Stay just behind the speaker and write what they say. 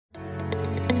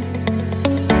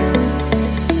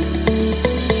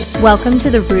Welcome to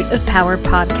the Root of Power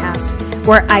podcast,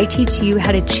 where I teach you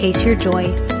how to chase your joy,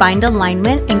 find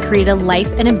alignment, and create a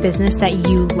life and a business that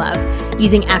you love,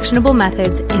 using actionable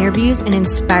methods, interviews, and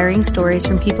inspiring stories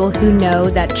from people who know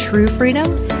that true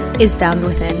freedom is found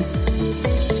within.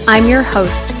 I'm your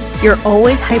host, your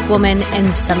always hype woman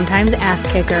and sometimes ass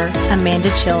kicker, Amanda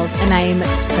Chills, and I am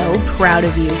so proud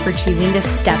of you for choosing to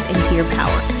step into your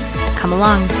power. Come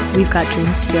along, we've got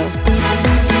dreams to build.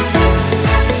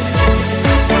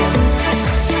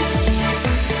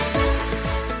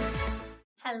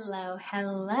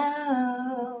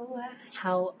 Hello.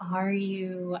 How are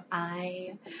you?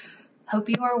 I hope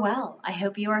you are well. I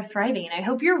hope you are thriving. And I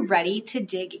hope you're ready to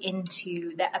dig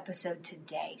into the episode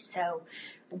today. So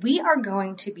we are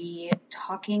going to be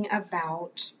talking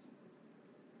about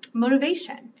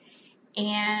motivation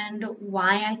and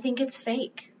why I think it's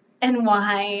fake and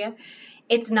why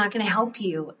it's not going to help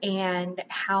you, and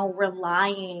how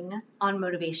relying on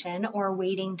motivation or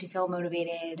waiting to feel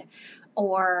motivated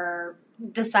or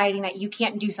deciding that you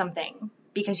can't do something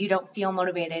because you don't feel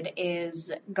motivated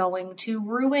is going to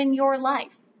ruin your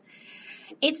life.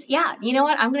 You know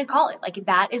what? I'm going to call it like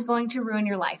that is going to ruin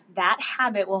your life. That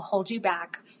habit will hold you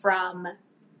back from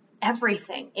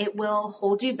everything. It will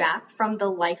hold you back from the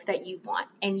life that you want,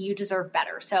 and you deserve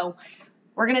better. So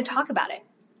we're going to talk about it.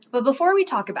 But before we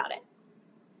talk about it,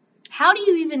 how do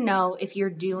you even know if you're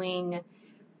doing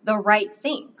the right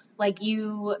things? Like,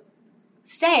 you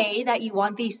say that you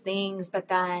want these things, but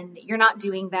then you're not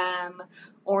doing them,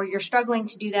 or you're struggling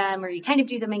to do them, or you kind of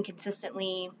do them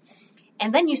inconsistently.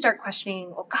 And then you start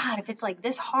questioning, well, God, if it's like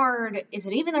this hard, is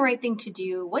it even the right thing to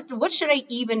do? What should I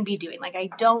even be doing? Like, I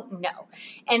don't know.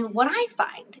 And what I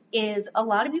find is a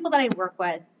lot of people that I work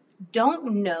with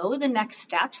don't know the next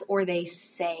steps, or they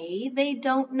say they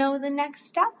don't know the next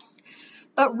steps.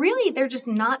 But really, they're just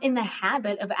not in the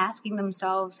habit of asking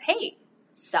themselves, hey,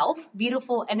 self,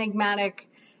 beautiful, enigmatic,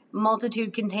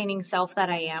 multitude-containing self that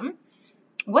I am,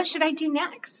 what should I do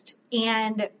next?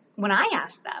 And when I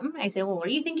ask them, I say, well, what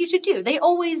do you think you should do? They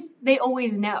always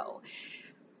know.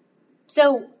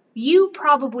 So you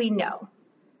probably know.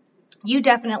 You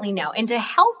definitely know. And to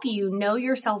help you know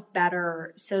yourself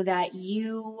better so that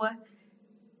you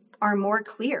are more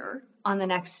clear on the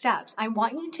next steps, I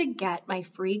want you to get my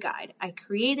free guide. I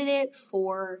created it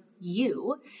for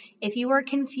you. If you are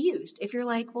confused, if you're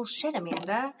like, well, shit,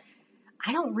 Amanda,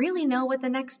 I don't really know what the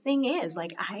next thing is.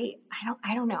 Like, I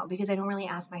don't know, because I don't really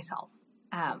ask myself.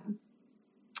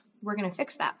 We're going to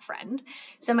fix that, friend.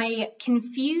 So my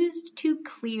Confused to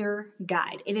Clear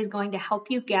guide, it is going to help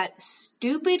you get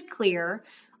stupid clear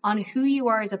on who you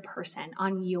are as a person,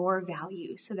 on your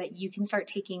values, so that you can start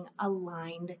taking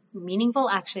aligned, meaningful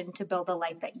action to build the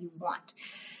life that you want.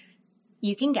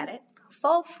 You can get it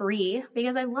for free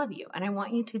because I love you and I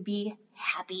want you to be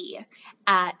happy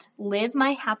at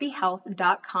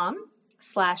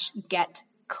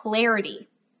livemyhappyhealth.com/get-clarity.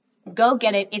 Go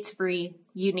get it. It's free.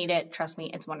 You need it. Trust me,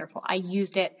 it's wonderful. I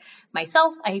used it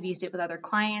myself. I have used it with other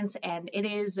clients, and it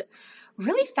is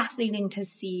really fascinating to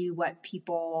see what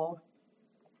people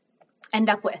end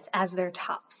up with as their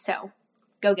top. So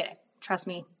go get it. Trust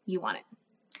me, you want it.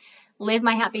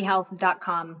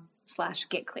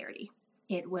 livemyhappyhealth.com/get-clarity.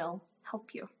 It will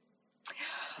help you.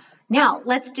 Now,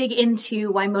 let's dig into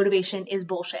why motivation is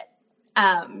bullshit.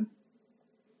 Well,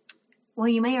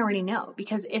 you may already know,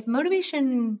 because if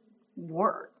motivation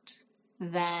worked,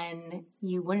 then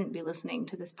you wouldn't be listening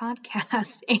to this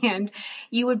podcast, and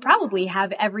you would probably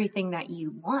have everything that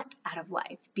you want out of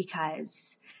life,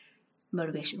 because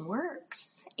motivation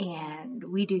works and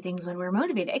we do things when we're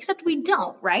motivated, except we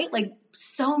don't, right? Like,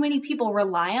 so many people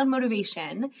rely on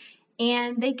motivation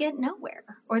and they get nowhere,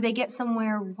 or they get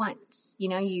somewhere once.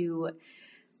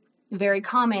 Very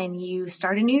common, you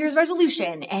start a New Year's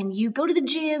resolution and you go to the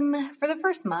gym for the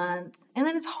first month, and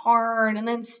then it's hard and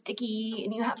then sticky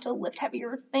and you have to lift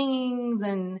heavier things,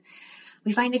 and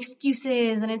we find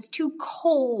excuses, and it's too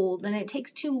cold and it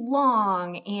takes too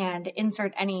long, and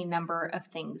insert any number of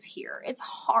things here. It's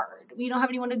hard. You don't have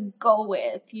anyone to go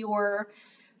with.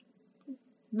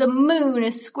 The moon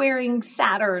is squaring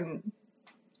Saturn,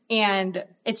 and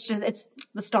it's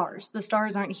the stars. The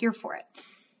stars aren't here for it.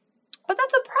 But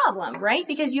that's a problem, right?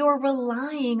 Because you're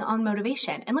relying on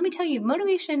motivation. And let me tell you,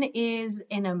 motivation is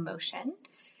an emotion,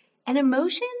 and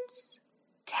emotions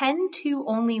tend to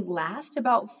only last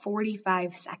about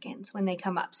 45 seconds when they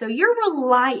come up. So you're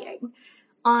relying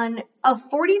on a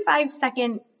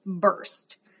 45-second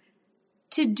burst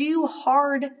to do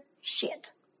hard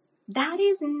shit. That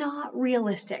is not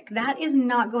realistic. That is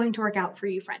not going to work out for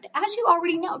you, friend, as you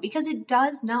already know, because it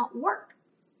does not work.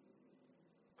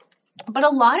 But a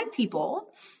lot of people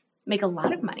make a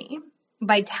lot of money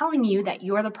by telling you that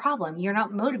you're the problem. You're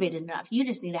not motivated enough. You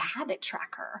just need a habit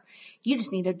tracker. You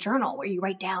just need a journal where you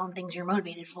write down things you're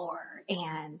motivated for.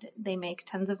 And they make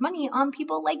tons of money on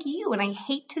people like you. And I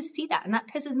hate to see that. And that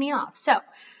pisses me off. So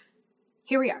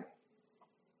here we are.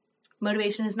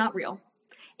 Motivation is not real.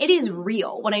 It is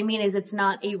real. What I mean is it's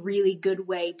not a really good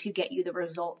way to get you the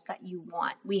results that you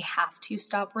want. We have to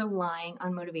stop relying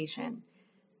on motivation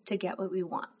to get what we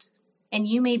want. And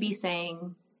you may be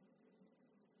saying,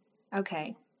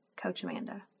 okay, Coach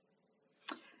Amanda,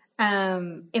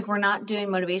 if we're not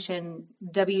doing motivation,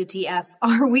 WTF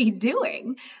are we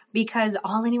doing? Because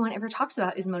all anyone ever talks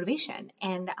about is motivation.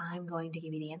 And I'm going to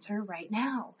give you the answer right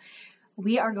now.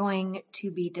 We are going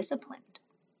to be disciplined.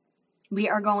 We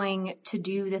are going to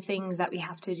do the things that we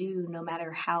have to do no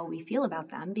matter how we feel about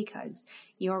them, because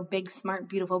your big, smart,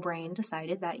 beautiful brain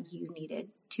decided that you needed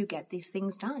to get these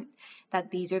things done, that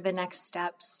these are the next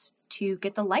steps to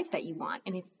get the life that you want.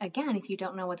 And if you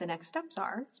don't know what the next steps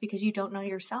are, it's because you don't know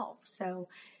yourself. So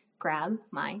grab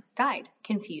my guide,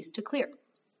 Confused to Clear.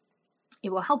 It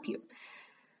will help you.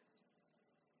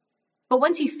 But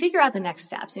once you figure out the next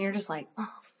steps and you're just like, oh,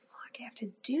 fuck, I have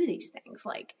to do these things.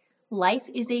 Like, life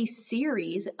is a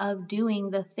series of doing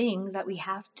the things that we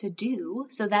have to do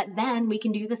so that then we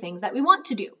can do the things that we want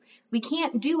to do. We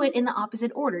can't do it in the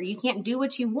opposite order. You can't do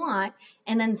what you want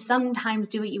and then sometimes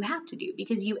do what you have to do,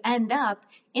 because you end up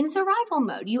in survival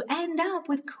mode. You end up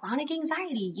with chronic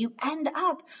anxiety. You end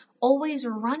up always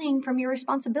running from your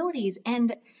responsibilities.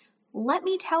 And let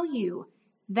me tell you,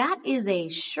 that is a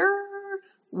sure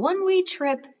one-way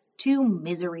trip to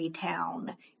misery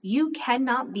town. You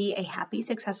cannot be a happy,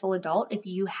 successful adult if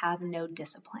you have no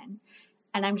discipline.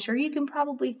 And I'm sure you can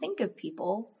probably think of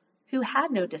people who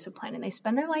had no discipline and they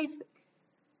spend their life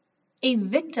a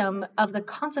victim of the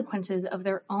consequences of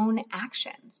their own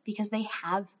actions because they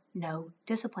have no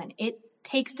discipline. It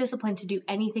takes discipline to do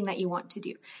anything that you want to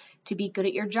do, to be good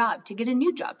at your job, to get a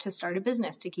new job, to start a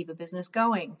business, to keep a business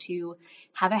going, to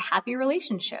have a happy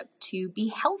relationship, to be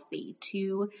healthy,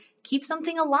 to keep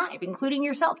something alive, including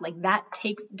yourself. Like, that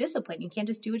takes discipline. You can't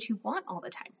just do what you want all the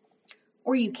time.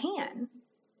 Or you can,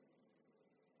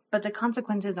 but the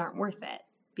consequences aren't worth it,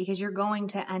 because you're going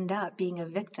to end up being a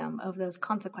victim of those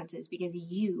consequences because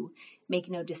you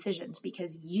make no decisions,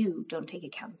 because you don't take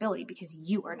accountability, because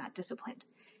you are not disciplined.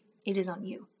 It is on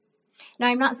you. Now,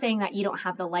 I'm not saying that you don't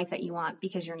have the life that you want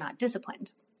because you're not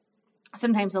disciplined.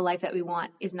 Sometimes the life that we want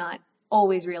is not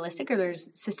always realistic, or there's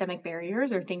systemic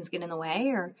barriers, or things get in the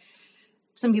way, or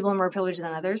some people are more privileged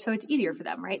than others, so it's easier for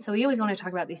them, right? So we always want to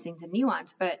talk about these things in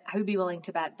nuance, but I would be willing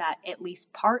to bet that at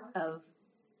least part of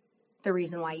the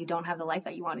reason why you don't have the life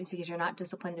that you want is because you're not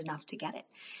disciplined enough to get it.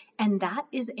 And that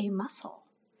is a muscle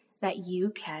that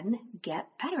you can get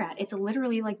better at. It's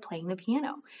literally like playing the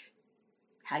piano.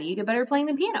 How do you get better at playing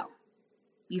the piano?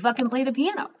 You fucking play the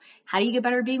piano. How do you get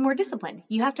better at being more disciplined?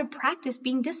 You have to practice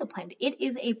being disciplined. It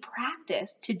is a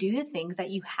practice to do the things that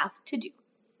you have to do,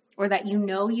 or that you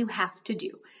know you have to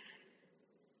do.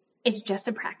 It's just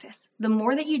a practice. The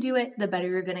more that you do it, the better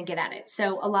you're going to get at it.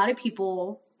 So a lot of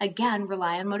people, again,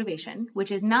 rely on motivation,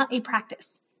 which is not a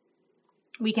practice.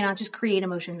 We cannot just create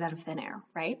emotions out of thin air,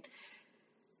 right?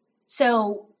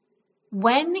 So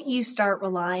when you start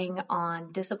relying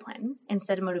on discipline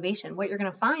instead of motivation, what you're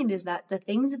going to find is that the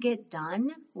things get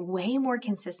done way more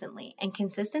consistently. And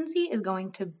consistency is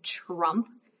going to trump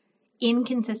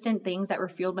inconsistent things that were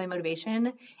fueled by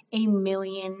motivation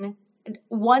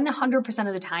 100%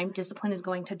 of the time. Discipline is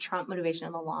going to trump motivation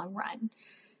in the long run,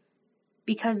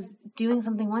 because doing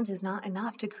something once is not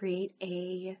enough to create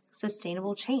a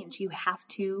sustainable change. You have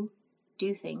to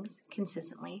do things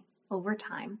consistently over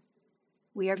time.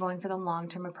 We are going for the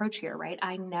long-term approach here, right?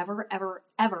 I never, ever,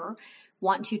 ever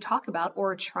want to talk about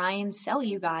or try and sell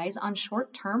you guys on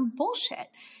short-term bullshit,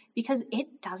 because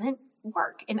it doesn't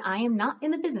work. And I am not in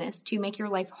the business to make your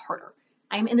life harder.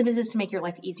 I am in the business to make your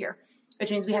life easier,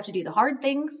 which means we have to do the hard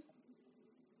things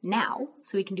now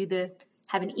so we can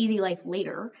have an easy life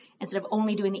later, instead of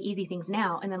only doing the easy things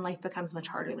now, and then life becomes much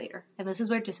harder later. And this is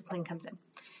where discipline comes in.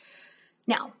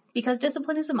 Now, because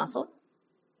discipline is a muscle,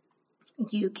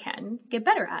 you can get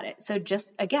better at it. So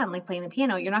just, again, like playing the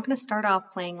piano, you're not going to start off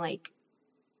playing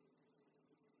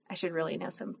I should really know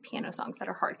some piano songs that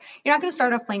are hard. You're not going to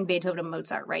start off playing Beethoven and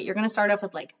Mozart, right? You're going to start off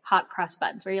with hot cross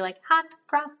buns, where you're like, hot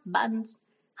cross buns.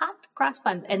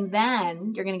 And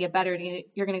then you're going to get better. And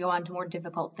you're going to go on to more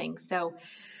difficult things. So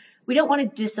we don't want to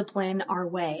discipline our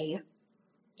way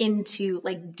into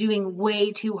doing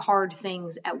way too hard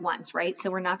things at once, right? So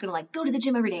we're not going to go to the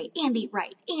gym every day and eat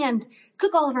right and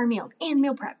cook all of our meals and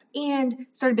meal prep and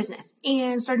start a business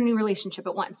and start a new relationship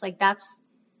at once.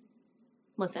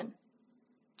 Listen,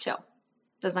 chill.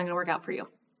 That's not going to work out for you.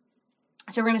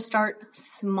 So we're going to start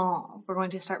small. We're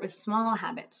going to start with small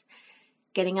habits.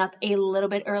 Getting up a little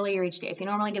bit earlier each day. If you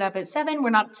normally get up at 7,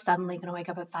 we're not suddenly going to wake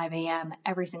up at 5 a.m.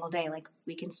 every single day. Like,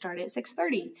 we can start at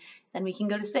 6:30, then we can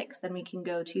go to 6, then we can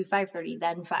go to 5:30,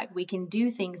 then 5. We can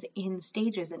do things in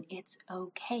stages, and it's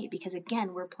okay because,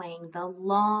 again, we're playing the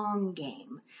long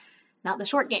game, not the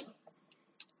short game.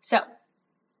 So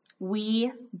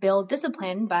we build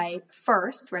discipline by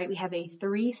first, right? We have a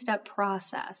 3-step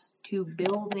process to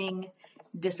building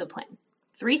discipline.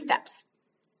 3 steps.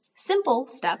 Simple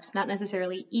steps, not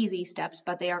necessarily easy steps,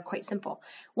 but they are quite simple.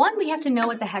 1, we have to know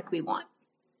what the heck we want.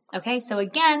 Okay, so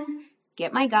again,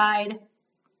 get my guide,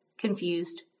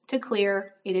 Confused to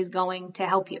Clear. It is going to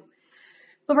help you.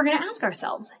 But we're going to ask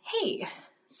ourselves, hey,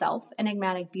 self,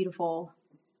 enigmatic, beautiful,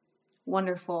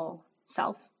 wonderful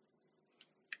self,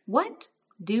 what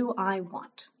do I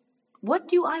want? What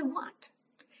do I want?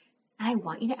 And I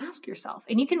want you to ask yourself,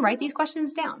 and you can write these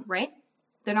questions down, right?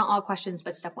 They're not all questions,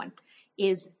 but step 1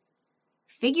 is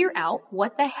figure out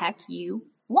what the heck you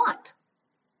want.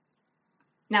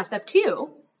 Now, step 2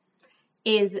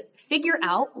 is figure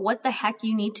out what the heck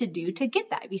you need to do to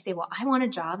get that. If you say, well, I want a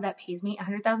job that pays me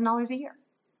 $100,000 a year.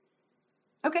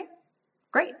 Okay,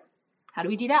 great. How do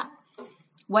we do that?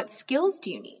 What skills do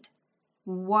you need?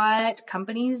 What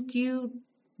companies do you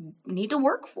need to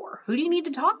work for? Who do you need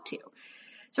to talk to?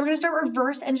 So we're going to start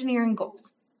reverse engineering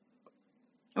goals.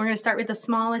 We're going to start with the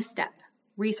smallest step,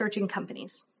 researching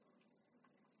companies.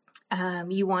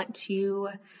 You want to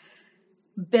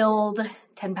build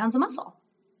 10 pounds of muscle.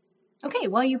 Okay,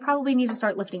 well, you probably need to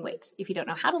start lifting weights. If you don't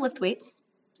know how to lift weights,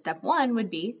 step 1 would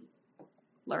be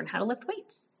learn how to lift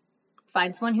weights.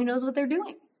 Find someone who knows what they're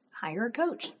doing. Hire a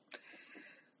coach.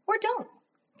 Or don't.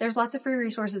 There's lots of free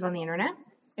resources on the internet.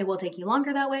 It will take you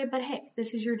longer that way, but hey,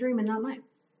 this is your dream and not mine.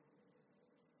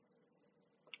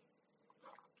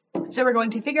 So we're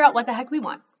going to figure out what the heck we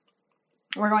want.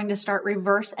 We're going to start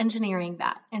reverse engineering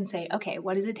that and say, okay,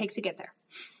 what does it take to get there?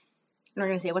 And we're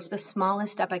going to say, what's the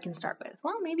smallest step I can start with?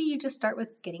 Well, maybe you just start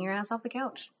with getting your ass off the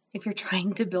couch if you're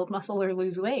trying to build muscle or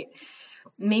lose weight.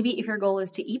 Maybe if your goal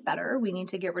is to eat better, we need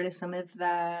to get rid of some of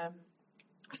the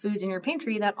foods in your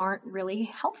pantry that aren't really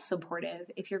health supportive.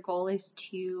 If your goal is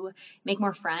to make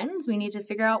more friends, we need to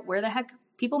figure out where the heck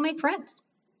people make friends.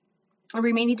 Or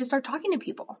we may need to start talking to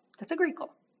people. That's a great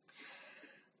goal.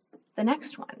 The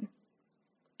next one,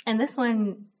 and this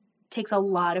one takes a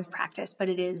lot of practice, but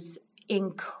it is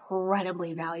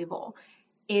incredibly valuable,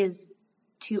 is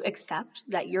to accept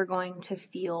that you're going to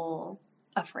feel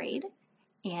afraid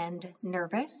and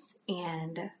nervous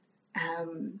and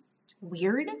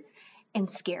weird and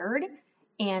scared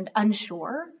and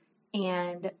unsure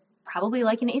and probably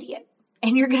like an idiot.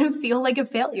 And you're going to feel like a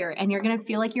failure and you're going to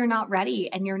feel like you're not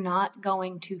ready and you're not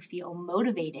going to feel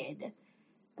motivated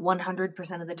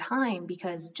 100% of the time,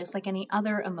 because just like any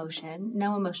other emotion,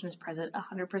 no emotion is present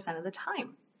 100% of the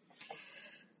time.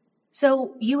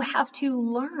 So you have to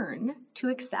learn to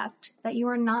accept that you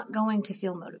are not going to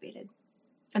feel motivated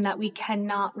and that we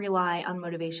cannot rely on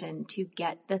motivation to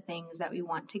get the things that we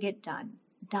want to get done.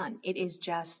 It is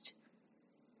just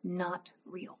not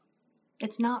real.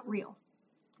 It's not real.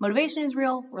 Motivation is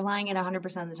real. Relying it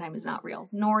 100% of the time is not real,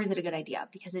 nor is it a good idea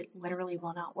because it literally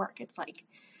will not work. It's like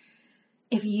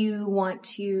if you want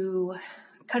to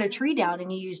cut a tree down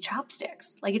and you use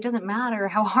chopsticks, like it doesn't matter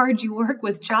how hard you work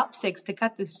with chopsticks to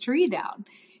cut this tree down.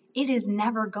 It is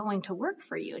never going to work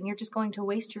for you and you're just going to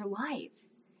waste your life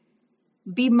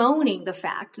bemoaning the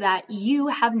fact that you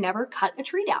have never cut a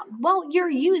tree down. Well, you're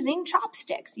using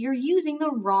chopsticks. You're using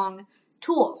the wrong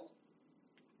tools.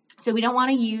 So we don't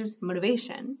want to use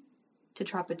motivation to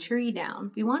chop a tree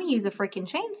down. We want to use a freaking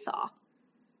chainsaw.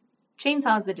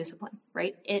 Chainsaw is the discipline,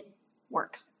 right? It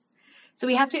works. So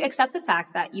we have to accept the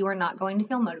fact that you are not going to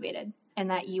feel motivated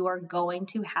and that you are going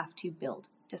to have to build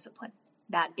discipline.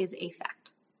 That is a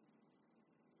fact.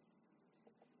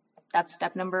 That's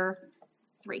step number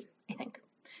 3, I think.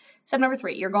 Step number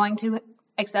 3, you're going to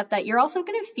accept that you're also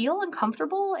going to feel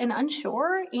uncomfortable and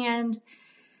unsure and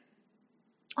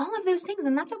all of those things,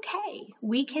 and that's okay.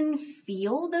 We can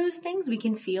feel those things. We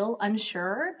can feel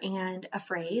unsure and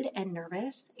afraid and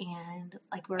nervous and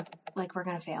like we're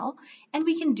going to fail, and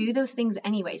we can do those things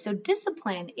anyway. So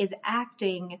discipline is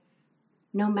acting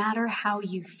no matter how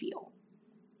you feel.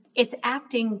 It's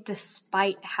acting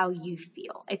despite how you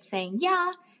feel. It's saying,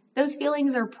 yeah, those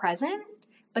feelings are present,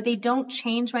 but they don't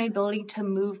change my ability to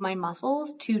move my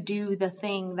muscles to do the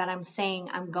thing that I'm saying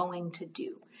I'm going to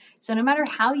do. So no matter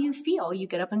how you feel, you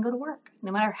get up and go to work.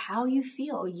 No matter how you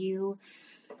feel, you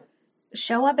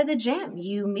show up at the gym,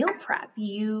 you meal prep,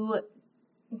 you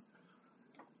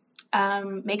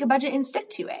make a budget and stick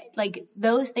to it. Like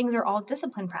those things are all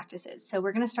discipline practices. So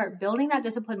we're going to start building that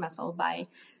discipline muscle by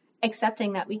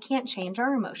accepting that we can't change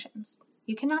our emotions.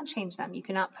 You cannot change them. You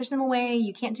cannot push them away.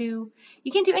 You can't do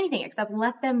anything except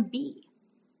let them be.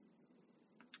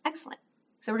 Excellent.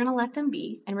 So we're going to let them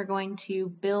be, and we're going to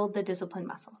build the discipline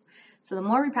muscle. So the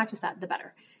more we practice that, the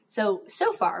better. So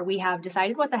far we have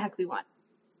decided what the heck we want.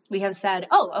 We have said,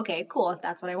 oh, okay, cool. If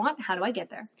that's what I want, how do I get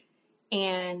there?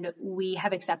 And we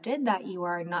have accepted that you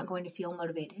are not going to feel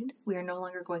motivated. We are no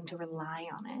longer going to rely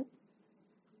on it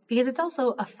because it's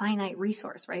also a finite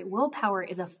resource, right? Willpower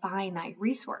is a finite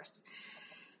resource.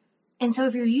 And so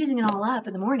if you're using it all up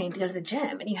in the morning to go to the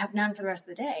gym and you have none for the rest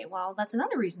of the day, well, that's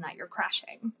another reason that you're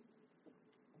crashing.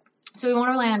 So we want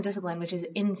to rely on discipline, which is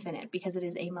infinite because it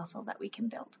is a muscle that we can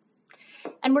build.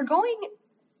 And we're going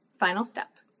final step.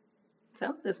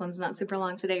 So this one's not super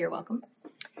long today. You're welcome.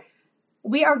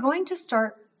 We are going to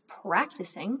start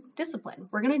practicing discipline.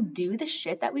 We're going to do the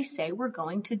shit that we say we're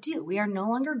going to do. We are no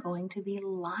longer going to be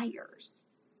liars.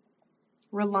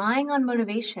 Relying on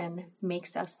motivation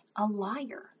makes us a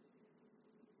liar.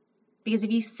 Because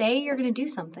if you say you're going to do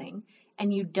something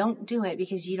and you don't do it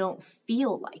because you don't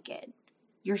feel like it,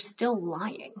 you're still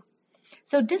lying.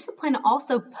 So discipline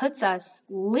also puts us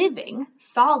living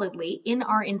solidly in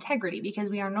our integrity because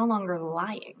we are no longer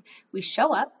lying. We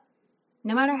show up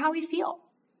no matter how we feel.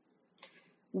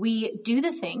 We do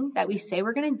the thing that we say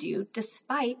we're going to do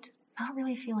despite not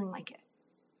really feeling like it.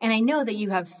 And I know that you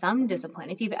have some discipline.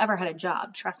 If you've ever had a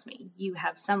job, trust me, you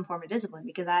have some form of discipline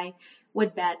because I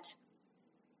would bet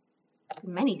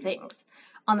many things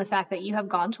on the fact that you have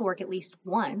gone to work at least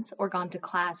once or gone to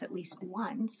class at least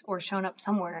once or shown up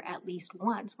somewhere at least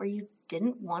once where you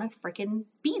didn't want to frickin'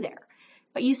 be there,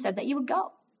 but you said that you would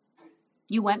go.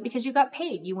 You went because you got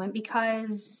paid. You went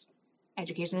because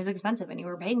education is expensive and you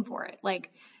were paying for it.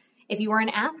 Like if you were an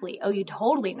athlete, oh, you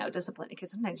totally know discipline because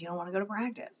sometimes you don't want to go to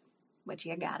practice, but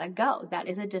you gotta go. That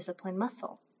is a discipline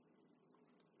muscle.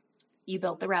 You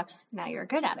built the reps, now you're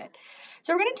good at it.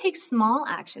 So we're going to take small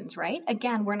actions, right?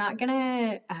 Again, we're not going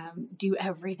to do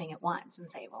everything at once and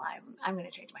say, well, I'm going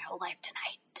to change my whole life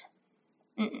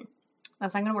tonight.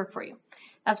 That's not going to work for you.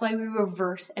 That's why we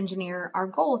reverse engineer our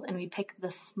goals and we pick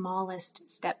the smallest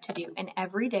step to do. And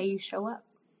every day you show up.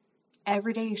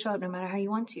 Every day you show up no matter how you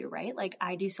want to, right? Like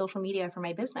I do social media for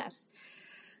my business.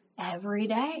 Every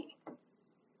day.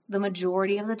 The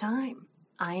majority of the time.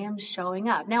 I am showing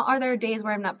up. Now, are there days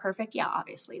where I'm not perfect? Yeah,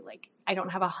 obviously. Like I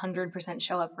don't have 100%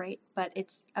 show up rate, but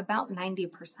it's about 90%.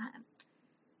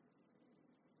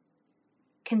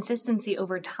 Consistency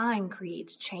over time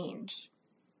creates change.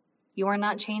 You are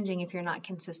not changing if you're not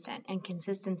consistent, and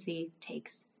consistency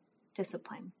takes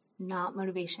discipline, not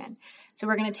motivation. So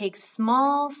we're going to take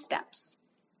small steps.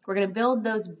 We're going to build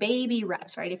those baby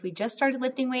reps, right? If we just started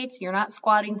lifting weights, you're not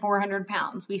squatting 400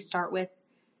 pounds. We start with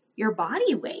your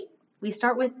body weight. We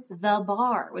start with the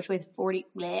bar,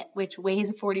 which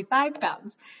weighs 45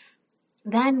 pounds.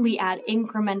 Then we add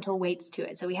incremental weights to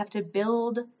it. So we have to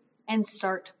build and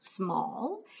start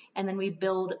small, and then we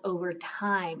build over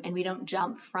time, and we don't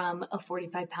jump from a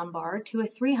 45-pound bar to a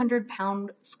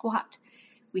 300-pound squat.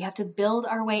 We have to build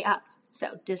our way up.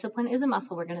 So discipline is a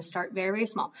muscle. We're going to start very, very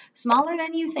small. Smaller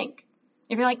than you think.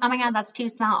 If you're like, oh my God, that's too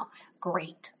small.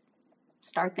 Great.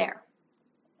 Start there.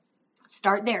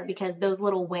 Start there because those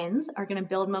little wins are going to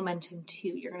build momentum too.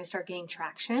 You're going to start gaining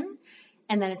traction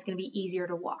and then it's going to be easier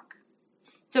to walk.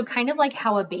 So kind of like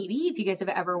how a baby, if you guys have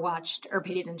ever watched or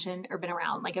paid attention or been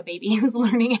around like a baby who's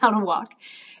learning how to walk,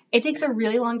 it takes a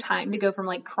really long time to go from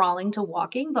like crawling to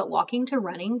walking, but walking to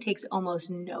running takes almost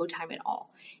no time at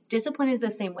all. Discipline is the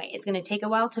same way. It's going to take a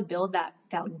while to build that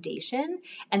foundation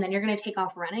and then you're going to take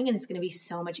off running and it's going to be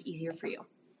so much easier for you.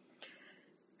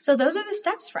 So those are the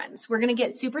steps, friends. We're going to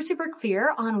get super, super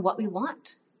clear on what we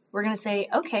want. We're going to say,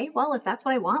 okay, well, if that's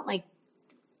what I want, like,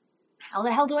 how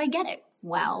the hell do I get it?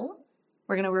 Well,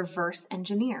 we're going to reverse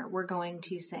engineer. We're going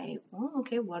to say, well,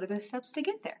 okay, what are the steps to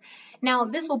get there? Now,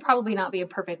 this will probably not be a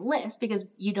perfect list because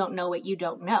you don't know what you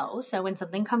don't know. So when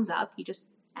something comes up, you just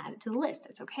add it to the list.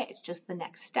 It's okay. It's just the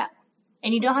next step.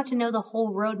 And you don't have to know the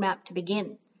whole roadmap to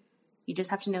begin. You just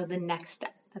have to know the next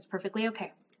step. That's perfectly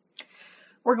okay.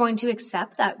 We're going to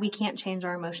accept that we can't change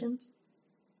our emotions.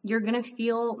 You're going to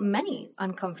feel many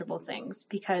uncomfortable things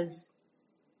because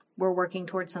we're working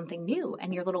towards something new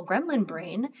and your little gremlin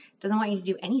brain doesn't want you to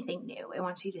do anything new. It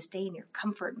wants you to stay in your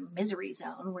comfort and misery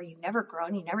zone where you never grow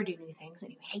and you never do new things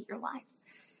and you hate your life.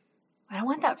 I don't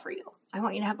want that for you. I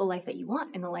want you to have the life that you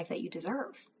want and the life that you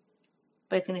deserve.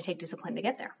 But it's going to take discipline to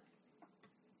get there.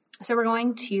 So we're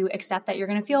going to accept that you're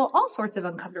going to feel all sorts of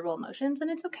uncomfortable emotions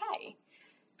and it's okay.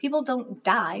 People don't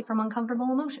die from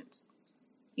uncomfortable emotions.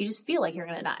 You just feel like you're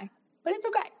going to die, but it's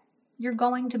okay. You're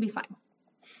going to be fine.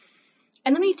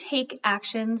 And then we take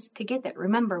actions to get there.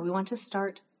 Remember, we want to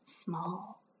start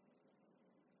small.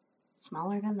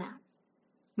 Smaller than that.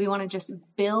 We want to just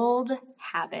build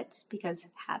habits because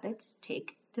habits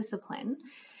take discipline.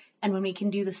 And when we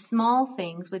can do the small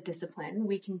things with discipline,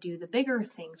 we can do the bigger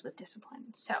things with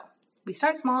discipline. So we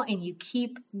start small and you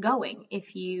keep going.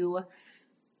 If you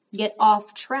get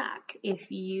off track,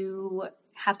 if you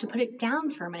have to put it down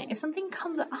for a minute, if something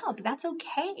comes up, that's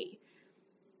okay.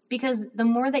 Because the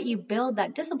more that you build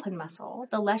that discipline muscle,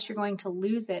 the less you're going to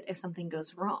lose it if something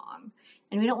goes wrong.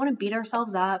 And we don't want to beat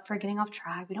ourselves up for getting off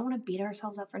track. We don't want to beat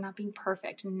ourselves up for not being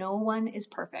perfect. No one is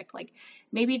perfect. Like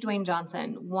maybe Dwayne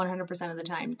Johnson 100% of the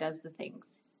time does the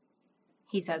things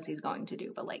he says he's going to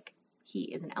do, but like he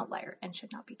is an outlier and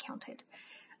should not be counted.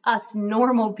 Us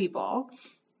normal people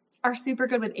are super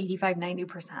good with 85,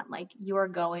 90%. Like you are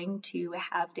going to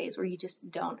have days where you just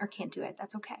don't or can't do it.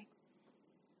 That's okay.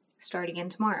 Start again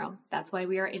tomorrow. That's why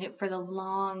we are in it for the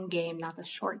long game, not the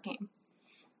short game.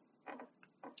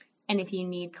 And if you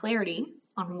need clarity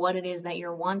on what it is that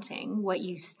you're wanting, what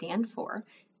you stand for,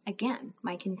 again,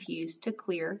 my Confused to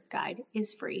Clear guide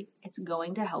is free. It's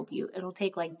going to help you. It'll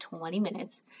take like 20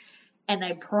 minutes. And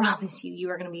I promise you, you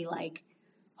are going to be like,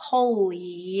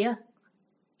 holy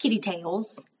kitty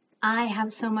tails. I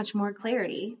have so much more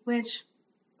clarity, which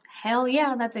hell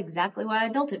yeah, that's exactly why I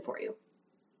built it for you.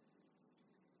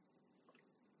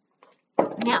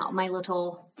 Now, my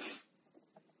little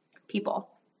people,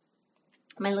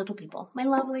 my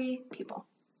lovely people,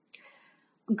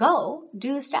 go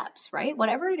do the steps, right?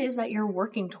 Whatever it is that you're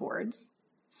working towards,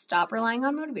 stop relying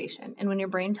on motivation. And when your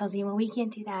brain tells you, well, we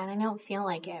can't do that, I don't feel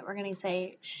like it, we're going to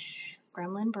say, shh,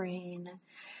 gremlin brain,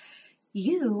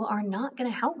 you are not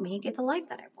going to help me get the life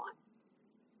that I want.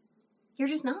 You're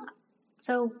just not.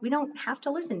 So we don't have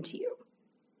to listen to you.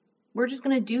 We're just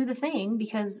going to do the thing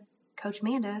because Coach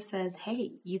Amanda says,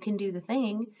 hey, you can do the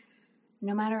thing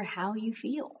no matter how you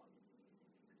feel.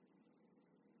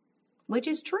 Which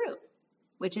is true,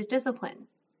 which is discipline.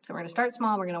 So we're going to start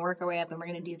small, we're going to work our way up, and we're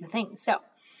going to do the thing. So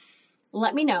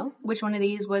let me know which one of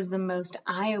these was the most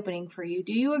eye-opening for you.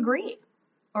 Do you agree?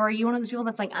 Or are you one of those people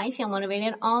that's like, I feel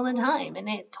motivated all the time and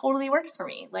it totally works for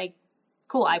me? Like,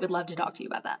 cool, I would love to talk to you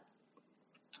about that.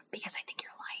 Because I think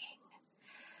you're lying.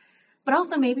 But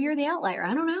also maybe you're the outlier.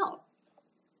 I don't know.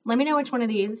 Let me know which one of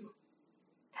these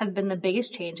has been the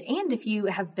biggest change. And if you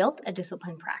have built a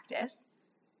discipline practice,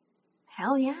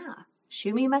 hell yeah.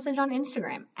 Shoot me a message on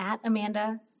Instagram at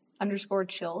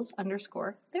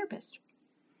Amanda_Chills_therapist.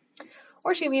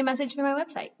 Or shoot me a message through my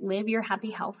website,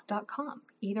 liveyourhappyhealth.com.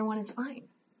 Either one is fine.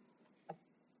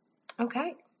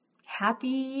 Okay.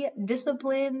 Happy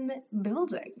discipline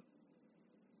building.